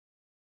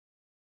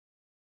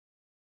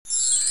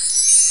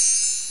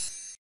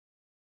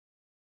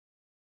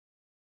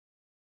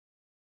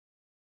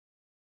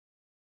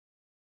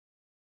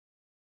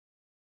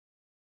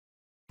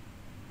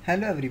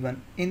Hello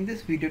everyone, in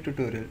this video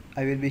tutorial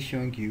I will be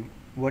showing you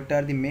what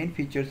are the main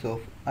features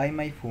of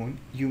iMyfone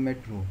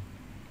Umate Pro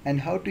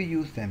and how to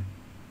use them.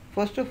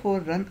 First of all,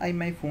 run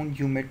iMyfone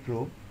Umate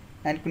Pro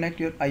and connect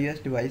your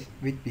iOS device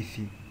with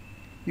PC.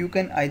 You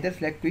can either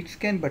select quick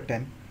scan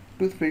button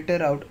to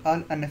filter out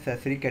all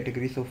unnecessary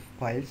categories of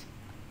files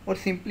or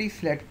simply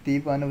select the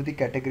one of the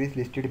categories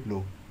listed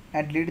below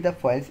and delete the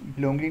files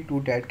belonging to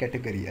that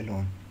category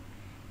alone.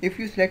 If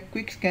you select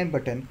quick scan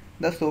button,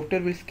 the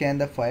software will scan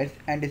the files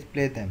and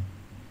display them.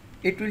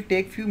 It will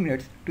take few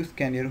minutes to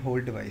scan your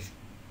whole device.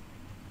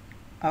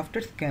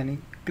 After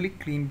scanning, click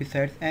clean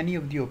beside any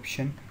of the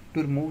option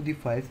to remove the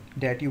files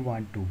that you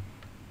want to.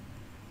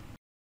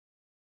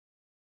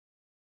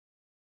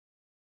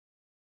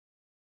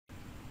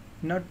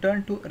 Now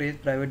turn to Erase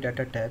Private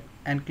Data tab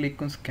and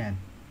click on Scan.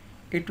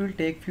 It will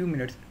take few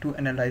minutes to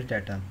analyze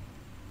data.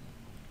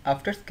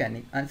 After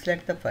scanning,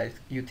 unselect the files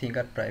you think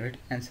are private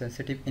and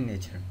sensitive in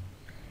nature.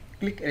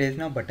 Click Erase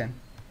Now button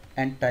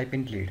and type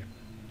in delete.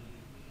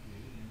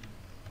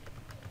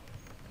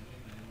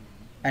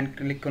 And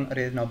click on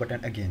Erase Now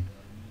button again.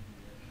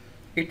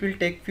 It will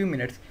take few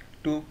minutes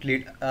to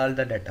delete all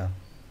the data.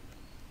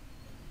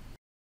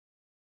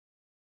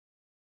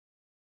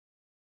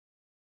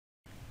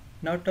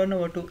 Now turn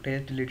over to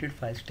Erase Deleted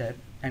Files tab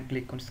and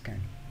click on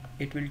Scan.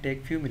 It will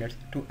take few minutes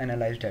to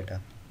analyze data.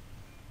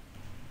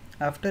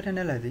 After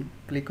analyzing,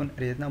 click on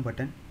Erase Now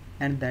button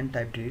and then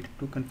type delete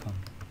to confirm.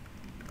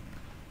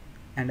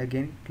 And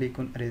again click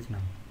on Erase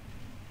Now.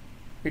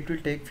 It will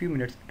take few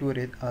minutes to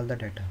erase all the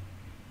data.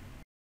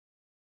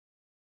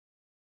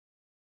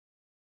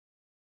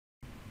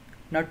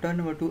 Now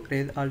turn over to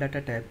Erase All Data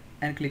tab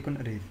and click on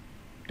Erase.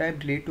 Type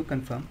delete to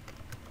confirm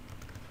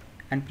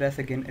and press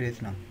again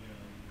Erase Now.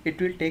 It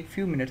will take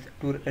few minutes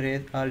to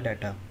erase all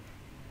data.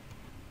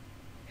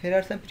 Here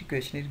are some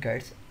precautionary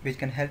guides which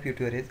can help you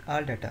to erase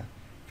all data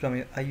from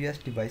your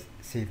iOS device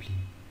safely.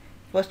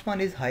 First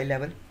one is high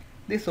level.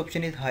 This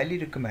option is highly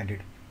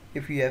recommended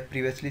if you have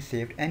previously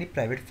saved any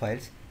private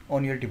files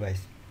on your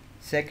device.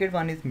 Second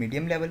one is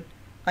medium level.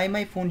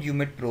 iMyfone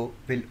Umate Pro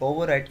will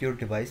overwrite your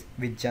device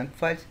with junk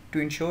files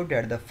to ensure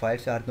that the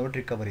files are not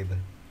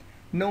recoverable.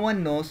 No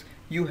one knows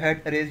you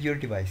had erased your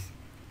device.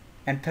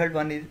 And third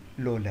one is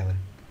low level.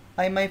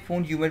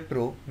 iMyfone Umate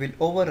Pro will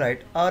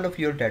overwrite all of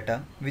your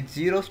data with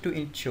zeros to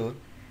ensure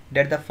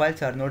that the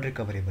files are not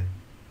recoverable.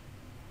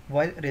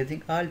 While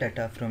erasing all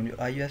data from your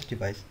iOS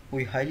device,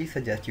 we highly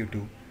suggest you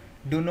to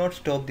do not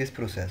stop this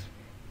process.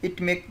 It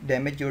may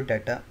damage your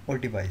data or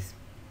device.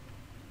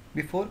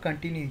 Before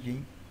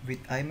continuing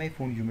with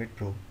iMyfone Umate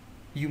Pro,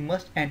 you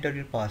must enter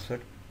your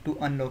password to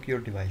unlock your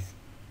device.